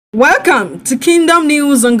Welcome to Kingdom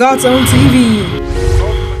News on God's Own TV.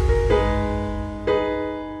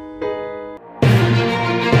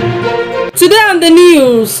 Today on the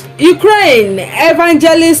news, Ukraine,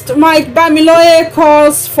 Evangelist Mike Bamiloye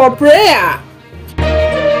calls for prayer.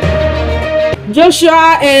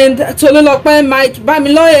 Joshua and Tolulope Mike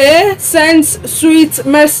Bamiloye sends sweet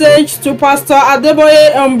message to Pastor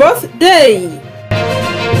Abejoye on birthday.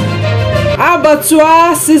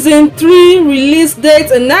 Abattoir Season 3 release date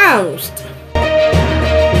announced.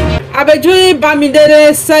 Abejoye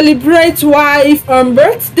Bamidele celebrates wife on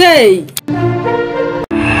birthday.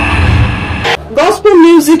 Gospel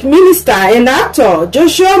music minister and actor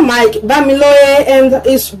Joshua Mike Bamiloye and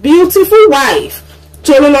his beautiful wife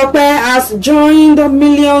Tolulope has joined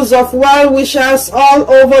millions of well-wishers all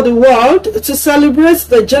over the world to celebrate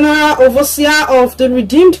the General Overseer of the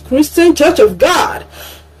Redeemed Christian Church of God,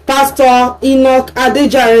 Pastor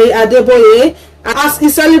Abejoye, as he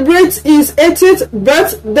celebrates his 80th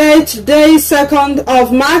birthday today, 2nd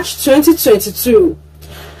of March 2022.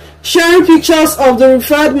 Sharing pictures of the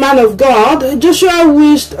referred man of God, Joshua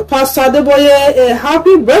wished Pastor Abejoye a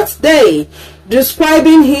happy birthday,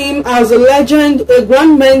 describing him as a legend, a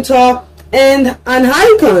grand mentor, and an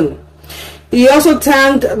icon. He also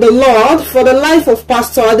thanked the Lord for the life of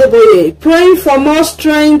Pastor Abejoye, praying for more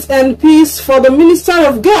strength and peace for the minister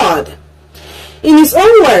of God. In his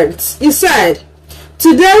own words, he said,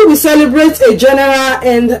 "Today we celebrate a general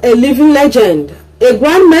and a living legend, a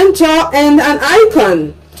grand mentor and an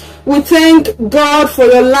icon. We thank God for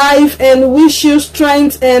your life and wish you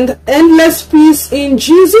strength and endless peace in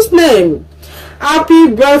Jesus' name. Happy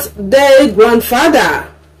birthday, grandfather."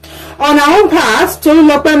 On our own part,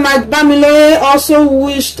 Tolulope Mike Bamiloye also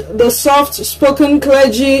wished the soft-spoken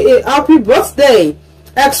clergy a happy birthday,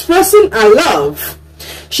 expressing her love.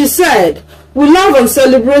 She said, "We love and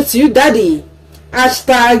celebrate you, Daddy.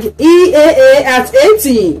 #EAA at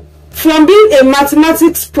 80. From being a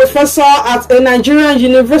mathematics professor at a Nigerian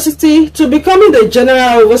university to becoming the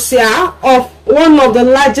general overseer of one of the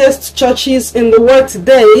largest churches in the world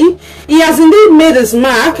today, he has indeed made his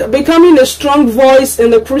mark, becoming a strong voice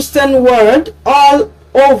in the Christian world all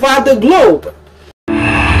over the globe."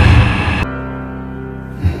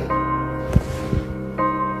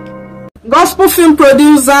 Gospel film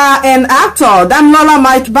producer and actor Bamidele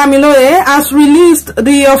Mike Bamiloye has released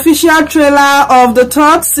the official trailer of the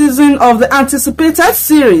 3rd season of the anticipated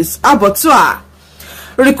series Abattoir.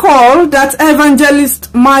 Recall that Evangelist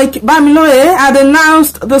Mike Bamiloye had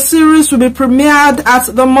announced the series will be premiered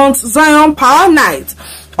at the Mount Zion Power Night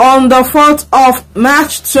on the 4th of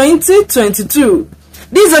March 2022.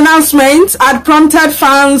 This announcement had prompted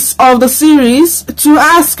fans of the series to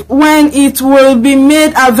ask when it will be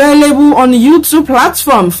made available on the YouTube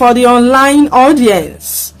platform for the online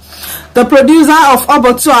audience. The producer of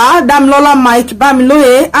Abattoir, Bamidele Mike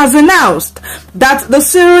Bamiloye, has announced that the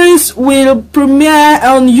series will premiere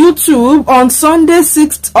on YouTube on Sunday,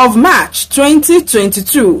 6th of March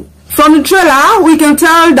 2022. From the trailer, we can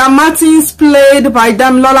tell that Martins, played by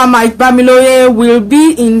Bamidele Mike Bamiloye, will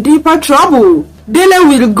be in deeper trouble. Dele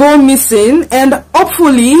will go missing, and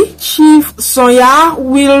hopefully Chief Soya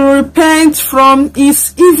will repent from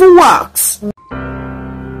his evil works.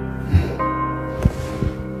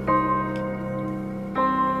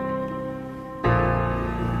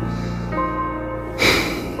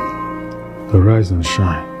 Arise and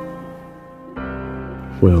shine,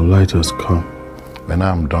 for your light has come. When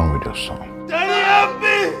I'm done with your song, Daddy, help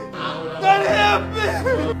me! Daddy, help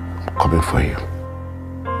me! I'm coming for you.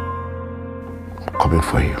 I'm coming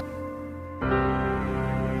for you.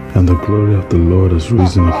 And the glory of the Lord has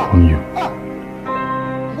risen upon you.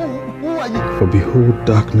 For behold,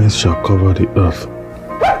 darkness shall cover the earth,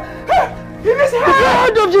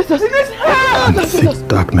 and thick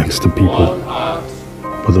darkness the people.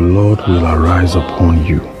 But the Lord will arise upon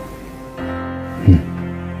you.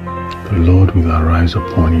 The Lord will arise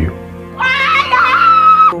upon you.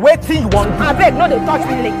 Wait till you want. I beg, no, they touch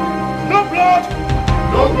me like. No blood!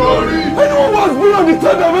 No glory! Anyone who has been on the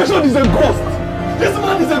 3rd dimension is a ghost! This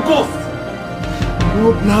man is a ghost!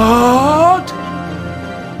 No blood!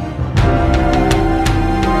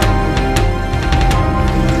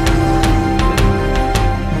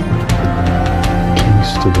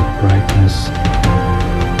 Keys to the brightness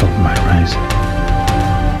of my rising.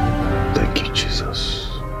 Thank you, Jesus.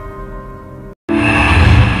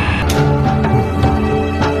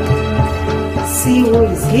 See who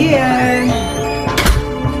is here.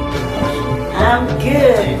 I'm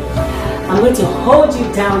good. I'm going to hold you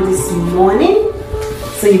down this morning,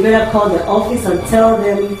 so you better call the office and tell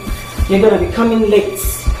them you're going to be coming late.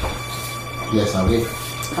 Yes, I will.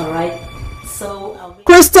 All right.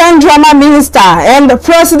 Christian drama minister and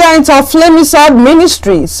president of Flaming Sword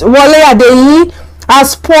Ministries, Wale Adeyi,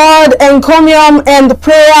 has poured encomium and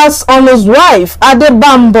prayers on his wife,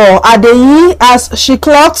 Adebambo Adeyi, as she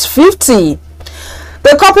clocks 50.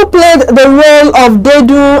 The couple played the role of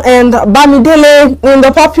Dedu and Bamidele in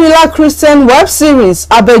the popular Christian web series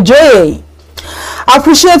Abejoye.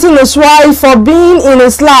 Appreciating his wife for being in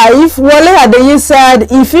his life, Wale Adeyi said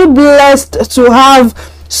he feels blessed to have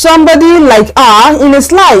somebody like her in his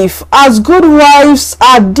life, as good wives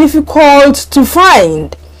are difficult to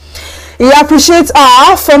find. He appreciates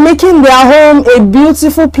her for making their home a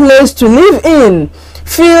beautiful place to live in,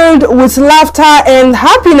 filled with laughter and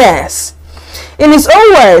happiness. In his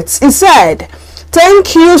own words, he said,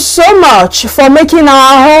 "Thank you so much for making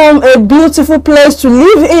our home a beautiful place to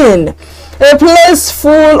live in, a place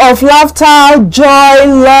full of laughter, joy,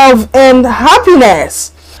 love, and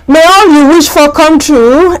happiness. May all you wish for come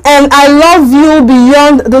true, and I love you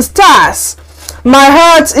beyond the stars. My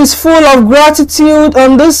heart is full of gratitude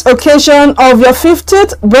on this occasion of your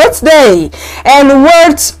 50th birthday, and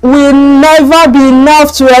words will never be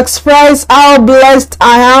enough to express how blessed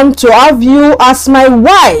I am to have you as my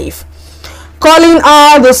wife." Calling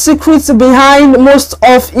her the secret behind most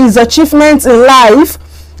of his achievements in life,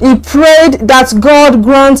 he prayed that God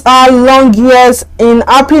grants her long years in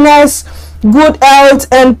happiness, good health,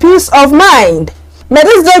 and peace of mind. May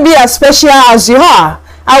this day be as special as you are.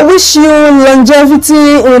 I wish you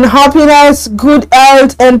longevity in happiness, good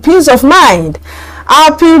health, and peace of mind.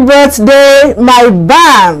 Happy birthday, my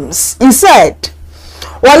Bams, he said.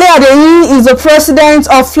 Wale Adeyi is the president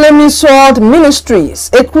of Flaming Sword Ministries,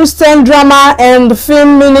 a Christian drama and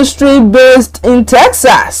film ministry based in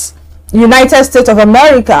Texas, United States of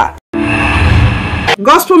America.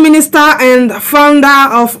 Gospel minister and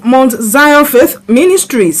founder of Mount Zion Faith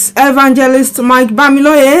Ministries, Evangelist Mike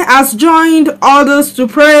Bamiloye, has joined others to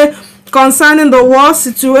pray concerning the war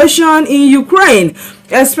situation in Ukraine,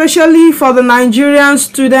 especially for the Nigerian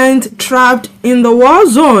student trapped in the war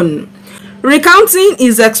zone. Recounting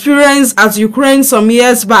his experience at Ukraine some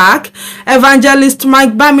years back, Evangelist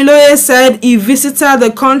Mike Bamiloye said he visited the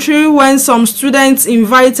country when some students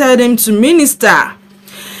invited him to minister.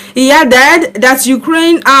 He added that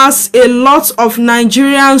Ukraine has a lot of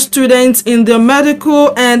Nigerian students in the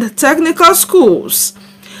medical and technical schools.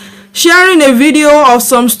 Sharing a video of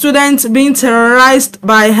some students being terrorized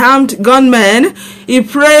by armed gunmen, he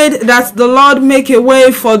prayed that the Lord make a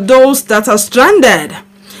way for those that are stranded.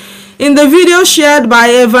 In the video shared by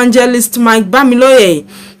Evangelist Mike Bamiloye,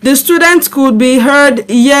 the students could be heard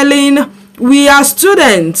yelling, "We are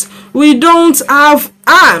students, we don't have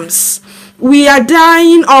arms. We are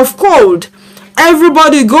dying of cold.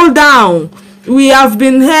 Everybody go down. We have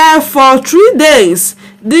been here for 3 days.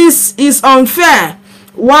 This is unfair.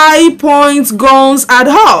 Why point guns at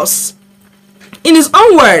us?" In his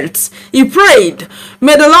own words, he prayed,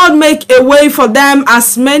 "May the Lord make a way for them,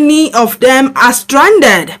 as many of them are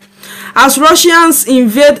stranded." As Russians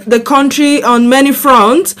invade the country on many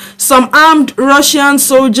fronts, some armed Russian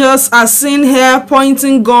soldiers are seen here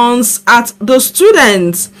pointing guns at the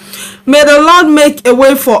students. May the Lord make a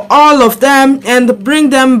way for all of them and bring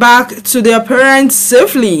them back to their parents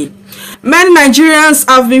safely. Many Nigerians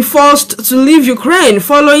have been forced to leave Ukraine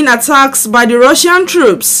following attacks by the Russian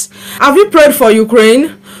troops. Have you prayed for Ukraine?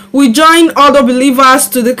 We join other believers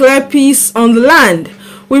to declare peace on the land.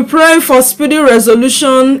 We pray for speedy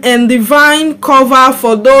resolution and divine cover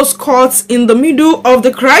for those caught in the middle of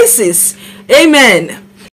the crisis. Amen.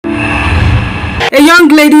 A young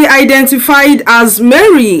lady identified as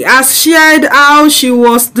Mary has shared how she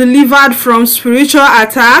was delivered from spiritual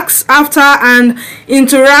attacks after an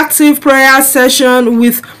interactive prayer session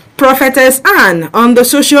with Prophetess Anne on the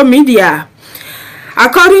social media.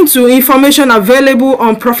 According to information available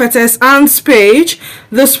on Prophetess Anne's page,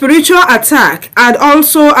 the spiritual attack had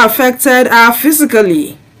also affected her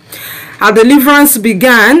physically. Her deliverance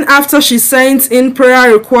began after she sent in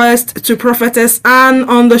prayer requests to Prophetess Anne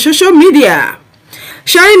on the social media.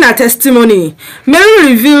 Sharing her testimony,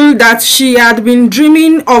 Mary revealed that she had been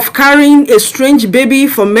dreaming of carrying a strange baby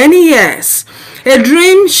for many years, a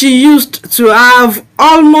dream she used to have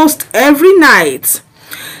almost every night.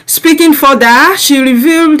 Speaking further, she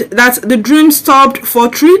revealed that the dream stopped for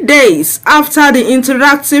 3 days after the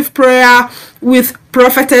interactive prayer with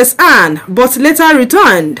Prophetess Anne, but later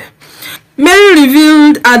returned. Mary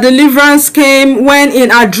revealed her deliverance came when in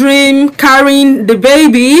her dream carrying the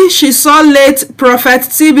baby, she saw late Prophet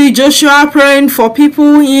TB Joshua praying for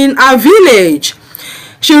people in her village.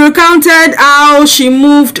 She recounted how she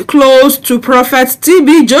moved close to Prophet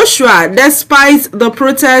TB Joshua despite the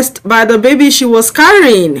protest by the baby she was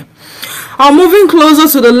carrying. Moving closer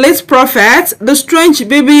to the late prophet, the strange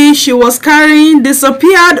baby she was carrying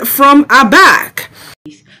disappeared from her back.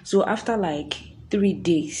 So after like 3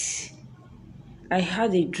 days, I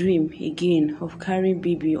had a dream again of carrying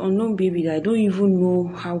baby, unknown baby that I don't even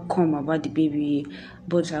know how come about the baby,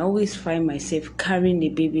 but I always find myself carrying the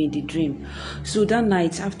baby in the dream. So that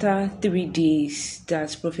night, after 3 days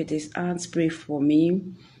that Prophetess Anne prayed for me,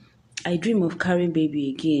 I dream of carrying baby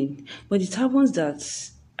again. But it happens that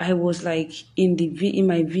I was like in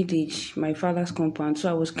my village, my father's compound. So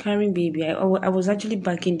I was carrying baby. I was actually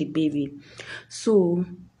backing the baby. So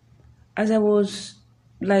as I was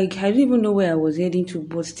like, I didn't even know where I was heading to,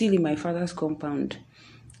 but still in my father's compound,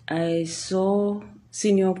 I saw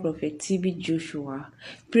Senior Prophet TB Joshua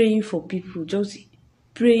praying for people, just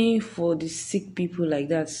praying for the sick people like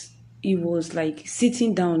that. He was like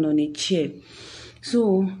sitting down on a chair.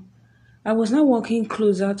 So I was now walking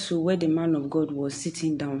closer to where the man of God was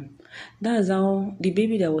sitting down. That's how the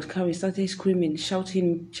baby that was carried started screaming,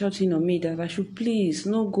 shouting on me that I should please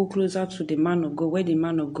not go closer to the man of God, where the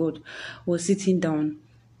man of God was sitting down.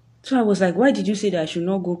 So I was like, why did you say that I should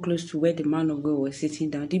not go close to where the man of God was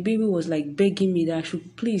sitting down? The baby was like begging me that I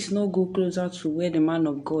should please not go closer to where the man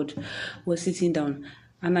of God was sitting down.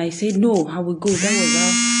 And I said, no, I will go.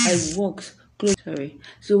 That was how I walked close. Sorry.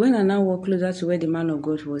 So when I now walked closer to where the man of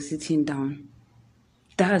God was sitting down,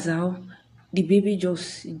 that's how the baby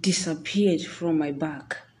just disappeared from my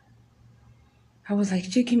back. I was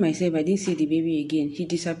like checking myself. I didn't see the baby again. He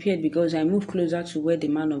disappeared because I moved closer to where the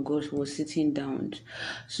man of God was sitting down.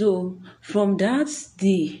 So from that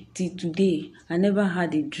day till today, I never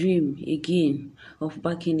had a dream again of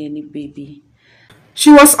backing any baby. She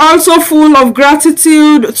was also full of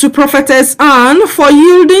gratitude to Prophetess Anne for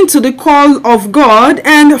yielding to the call of God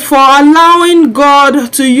and for allowing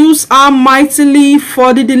God to use her mightily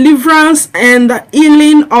for the deliverance and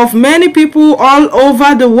healing of many people all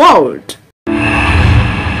over the world.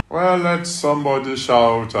 Well, let somebody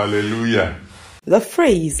shout hallelujah. The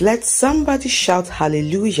phrase, let somebody shout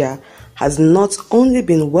hallelujah, has not only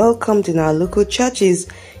been welcomed in our local churches,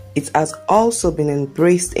 it has also been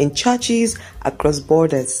embraced in churches across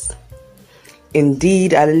borders.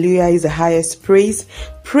 Indeed, hallelujah is the highest praise.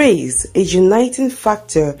 Praise, a uniting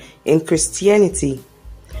factor in Christianity.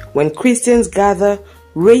 When Christians gather,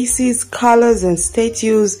 races, colors, and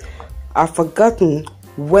statues are forgotten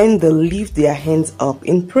when they lift their hands up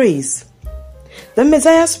in praise. The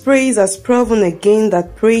Messiah's praise has proven again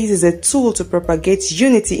that praise is a tool to propagate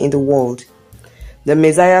unity in the world. The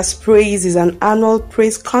Messiah's Praise is an annual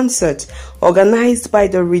praise concert organized by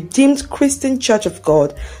the Redeemed Christian Church of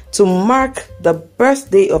God to mark the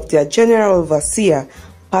birthday of their General Overseer,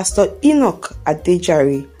 Pastor Enoch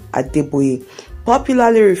Abejoye,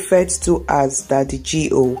 popularly referred to as Daddy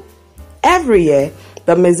G.O. Every year,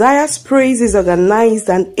 the Messiah's Praise is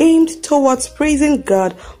organized and aimed towards praising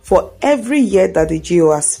God for every year that the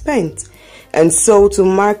G.O. has spent. And so, to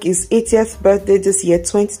mark his 80th birthday this year,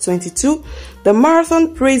 2022, the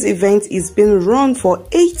Marathon Praise event is being run for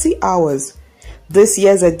 80 hours. This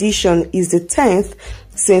year's edition is the 10th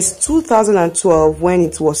since 2012, when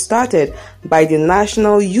it was started by the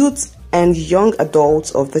National Youth and Young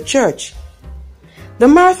Adults of the Church. The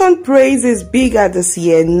Marathon Praise is bigger this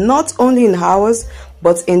year, not only in hours,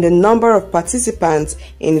 but in the number of participants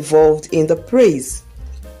involved in the praise.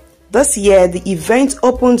 This year, the event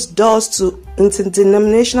opens doors to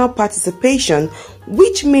interdenominational participation,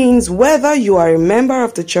 which means whether you are a member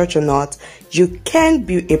of the church or not, you can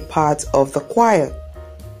be a part of the choir.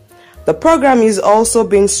 The program is also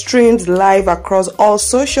being streamed live across all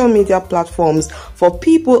social media platforms for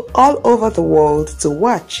people all over the world to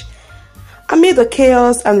watch. Amid the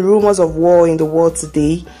chaos and rumors of war in the world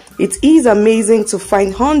today, it is amazing to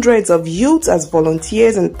find hundreds of youths as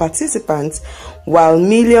volunteers and participants, while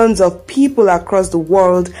millions of people across the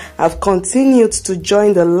world have continued to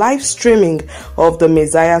join the live streaming of the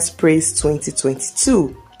Messiah's Praise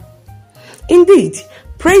 2022. Indeed,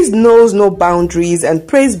 praise knows no boundaries and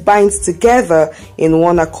praise binds together in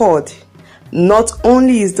one accord. Not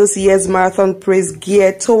only is this year's Marathon Praise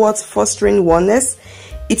geared towards fostering oneness,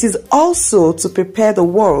 it is also to prepare the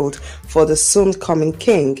world for the soon-coming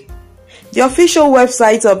King. The official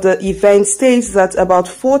website of the event states that about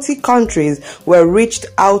 40 countries were reached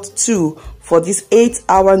out to for this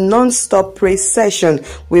 8-hour non-stop praise session,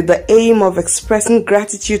 with the aim of expressing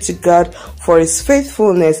gratitude to God for His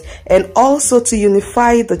faithfulness and also to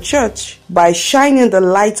unify the church by shining the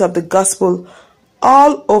light of the gospel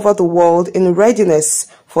all over the world in readiness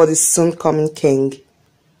for the soon-coming King.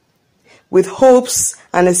 with hopes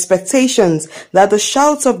and expectations that the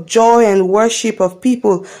shouts of joy and worship of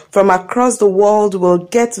people from across the world will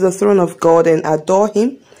get to the throne of God and adore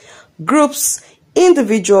Him. Groups,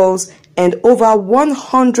 individuals, and over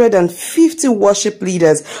 150 worship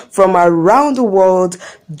leaders from around the world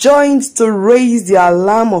joined to raise the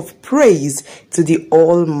alarm of praise to the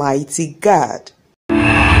Almighty God.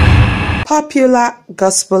 Popular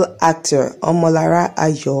gospel actor Omolara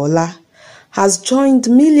Ayola has joined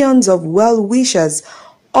millions of well-wishers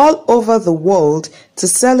all over the world to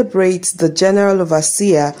celebrate the General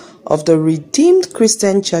Overseer of the Redeemed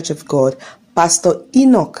Christian Church of God, Pastor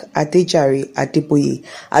Enoch Adeboye,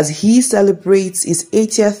 as he celebrates his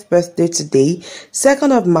 80th birthday today,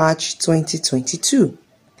 2nd of March 2022.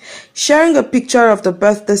 Sharing a picture of the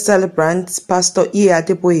birthday celebrant, Pastor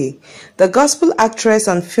Adeboye, the gospel actress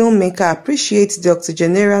and filmmaker appreciates the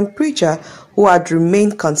octogenarian preacher who had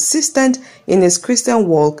remained consistent in his Christian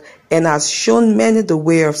walk and has shown many the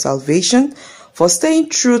way of salvation for staying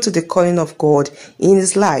true to the calling of God in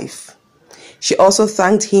his life. She also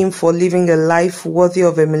thanked him for living a life worthy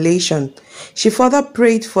of emulation. She further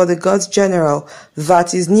prayed for the God's General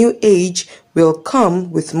that his new age will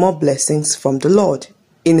come with more blessings from the Lord.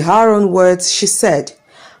 In her own words, she said,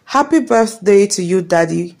 "Happy birthday to you,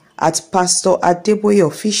 Daddy, at Pastor Adeboye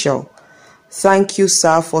Official. Thank you,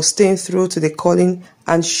 sir, for staying true to the calling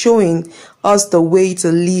and showing us the way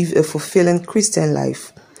to live a fulfilling Christian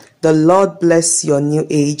life. The Lord bless your new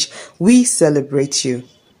age. We celebrate you."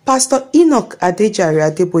 Pastor Enoch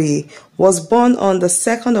Adeboye was born on the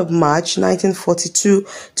 2nd of March 1942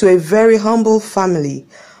 to a very humble family.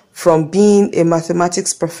 From being a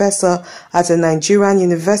mathematics professor at a Nigerian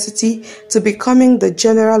university to becoming the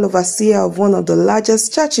general overseer of one of the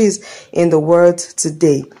largest churches in the world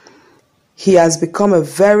today, he has become a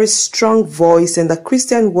very strong voice in the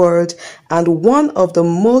Christian world and one of the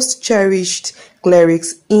most cherished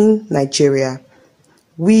clerics in Nigeria.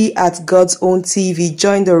 We at God's Own TV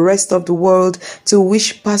join the rest of the world to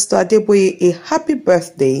wish Pastor Adeboye a happy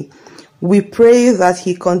birthday. We pray that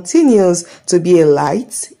he continues to be a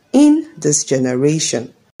light in this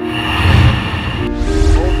generation.